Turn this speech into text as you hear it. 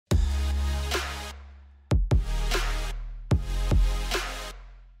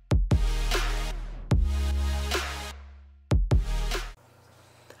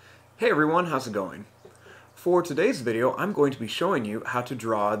Hey everyone, how's it going? For today's video, I'm going to be showing you how to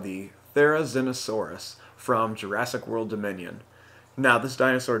draw the Therizinosaurus from Jurassic World Dominion. Now, this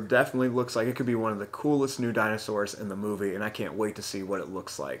dinosaur definitely looks like it could be one of the coolest new dinosaurs in the movie, and I can't wait to see what it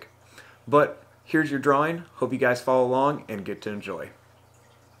looks like. But here's your drawing. Hope you guys follow along and get to enjoy.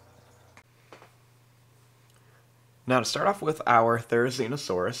 Now, to start off with our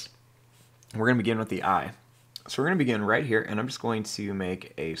Therizinosaurus, we're going to begin with the eye. So we're going to begin right here, and I'm just going to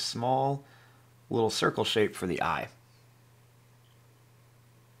make a small little circle shape for the eye.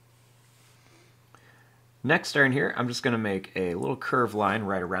 Next, starting here, I'm just going to make a little curved line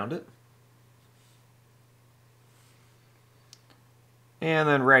right around it. And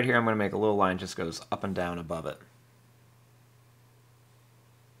then right here, I'm going to make a little line that just goes up and down above it.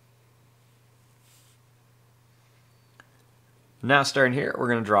 Now, starting here, we're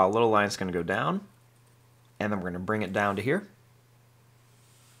going to draw a little line that's going to go down, and then we're going to bring it down to here.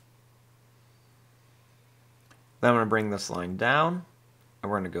 Then I'm going to bring this line down,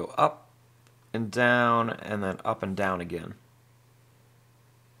 and we're going to go up and down, and then up and down again.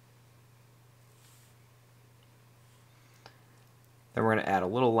 Then we're going to add a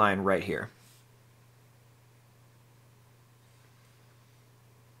little line right here.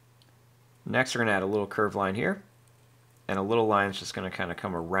 Next, we're going to add a little curved line here, and a little line is just going to kind of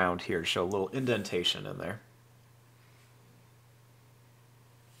come around here to show a little indentation in there.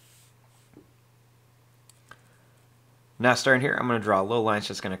 Now, starting here, I'm going to draw a little line that's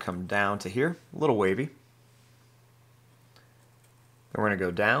just going to come down to here, a little wavy. Then we're going to go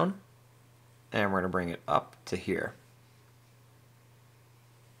down, and we're going to bring it up to here.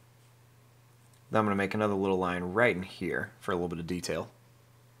 Then I'm going to make another little line right in here for a little bit of detail.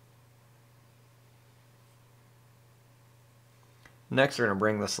 Next, we're going to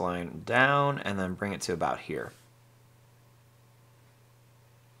bring this line down and then bring it to about here.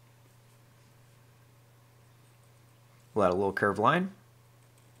 We'll add a little curved line,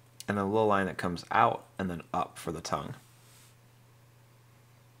 and then a little line that comes out and then up for the tongue.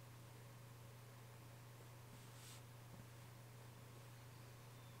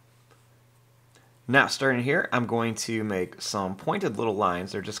 Now, starting here, I'm going to make some pointed little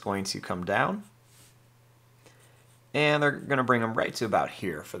lines. They're just going to come down, and they're going to bring them right to about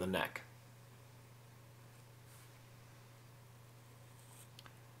here for the neck.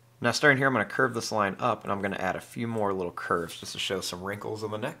 Now, starting here, I'm going to curve this line up, and I'm going to add a few more little curves just to show some wrinkles in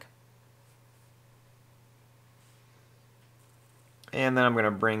the neck. And then I'm going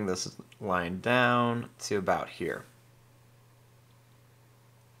to bring this line down to about here.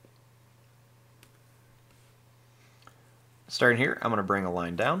 Starting here, I'm going to bring a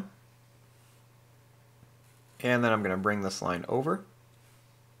line down, and then I'm going to bring this line over.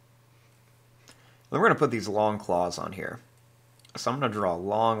 Then we're going to put these long claws on here. So I'm going to draw a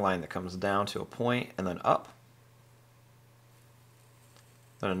long line that comes down to a point and then up.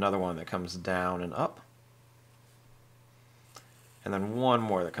 Then another one that comes down and up. And then one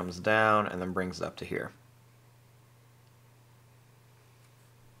more that comes down and then brings it up to here.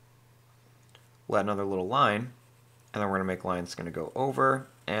 We'll add another little line, and then we're going to make lines that's going to go over,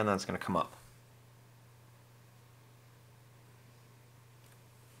 and then it's going to come up.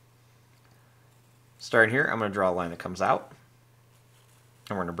 Starting here, I'm going to draw a line that comes out.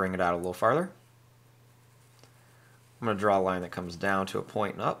 And we're going to bring it out a little farther. I'm going to draw a line that comes down to a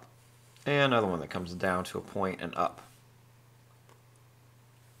point and up, and another one that comes down to a point and up.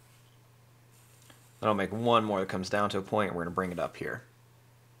 Then I'll make one more that comes down to a point, and we're going to bring it up here.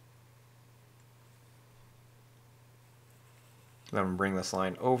 Then I'm going to bring this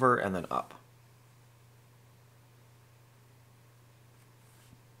line over and then up.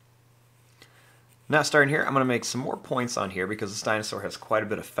 Now, starting here, I'm going to make some more points on here because this dinosaur has quite a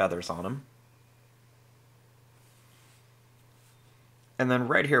bit of feathers on him. And then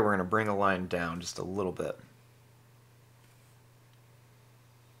right here, we're going to bring a line down just a little bit.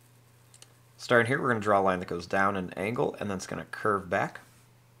 Starting here, we're going to draw a line that goes down at an angle, and then it's going to curve back.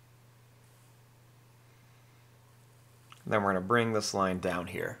 Then we're going to bring this line down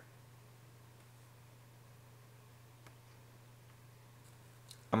here.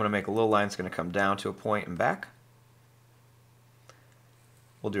 I'm going to make a little line that's going to come down to a point and back.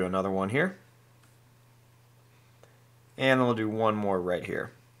 We'll do another one here. And then we'll do one more right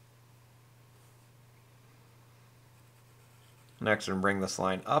here. Next, we're going to bring this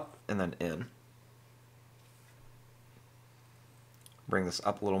line up and then in. Bring this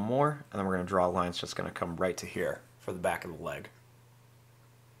up a little more, and then we're going to draw a line that's just going to come right to here for the back of the leg.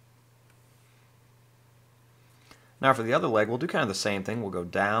 Now for the other leg, we'll do kind of the same thing. We'll go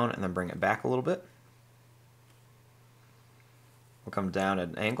down and then bring it back a little bit. We'll come down at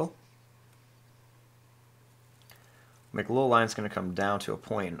an angle. Make a little line that's going to come down to a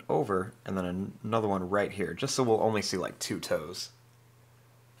point and over, and then another one right here, just so we'll only see like 2 toes.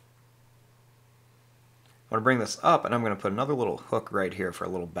 I'm going to bring this up, and I'm going to put another little hook right here for a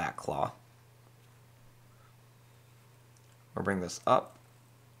little back claw. We'll bring this up,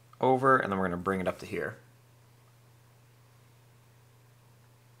 over, and then we're going to bring it up to here.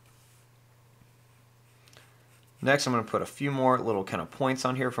 Next, I'm going to put a few more little kind of points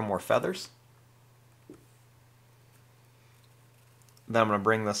on here for more feathers. Then I'm going to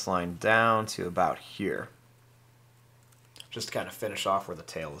bring this line down to about here, just to kind of finish off where the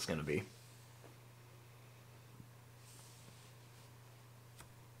tail is going to be.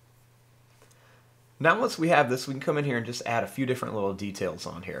 Now once we have this, we can come in here and just add a few different little details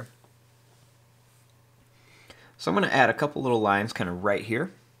on here. So I'm going to add a couple little lines kind of right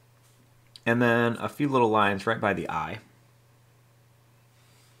here, and then a few little lines right by the eye.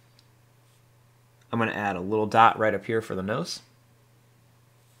 I'm going to add a little dot right up here for the nose.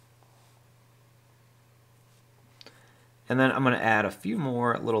 And then I'm going to add a few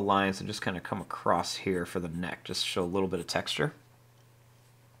more little lines that just kind of come across here for the neck, just to show a little bit of texture.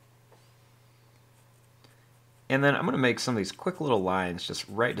 And then I'm going to make some of these quick little lines just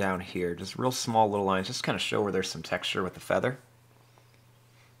right down here, just real small little lines, just kind of show where there's some texture with the feather.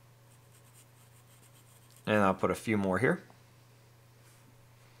 And I'll put a few more here.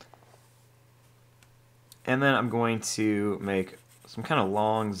 And then I'm going to make some kind of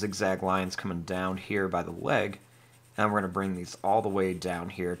long zigzag lines coming down here by the leg. And we're going to bring these all the way down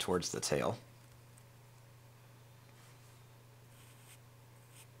here towards the tail.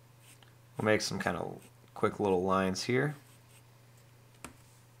 We'll make some kind of quick little lines here.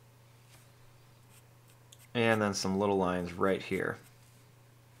 And then some little lines right here.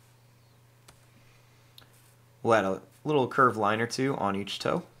 We'll add a little curved line or two on each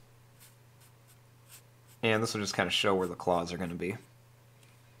toe. And this will just kind of show where the claws are going to be.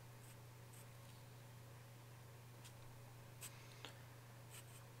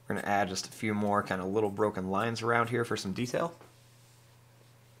 We're going to add just a few more kind of little broken lines around here for some detail.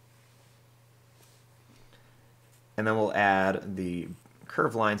 And then we'll add the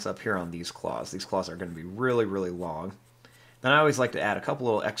curved lines up here on these claws. These claws are going to be really, really long. Then I always like to add a couple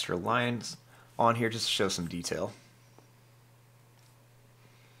little extra lines on here just to show some detail.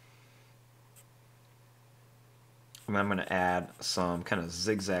 And I'm going to add some kind of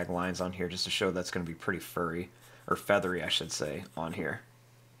zigzag lines on here just to show that's going to be pretty furry, or feathery I should say, on here.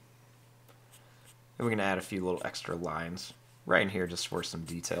 And we're going to add a few little extra lines right in here just for some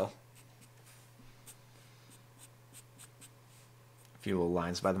detail. A few little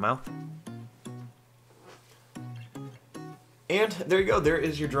lines by the mouth. And there you go, there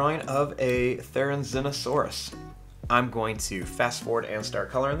is your drawing of a Therizinosaurus. I'm going to fast forward and start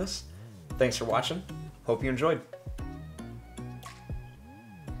coloring this. Thanks for watching. Hope you enjoyed.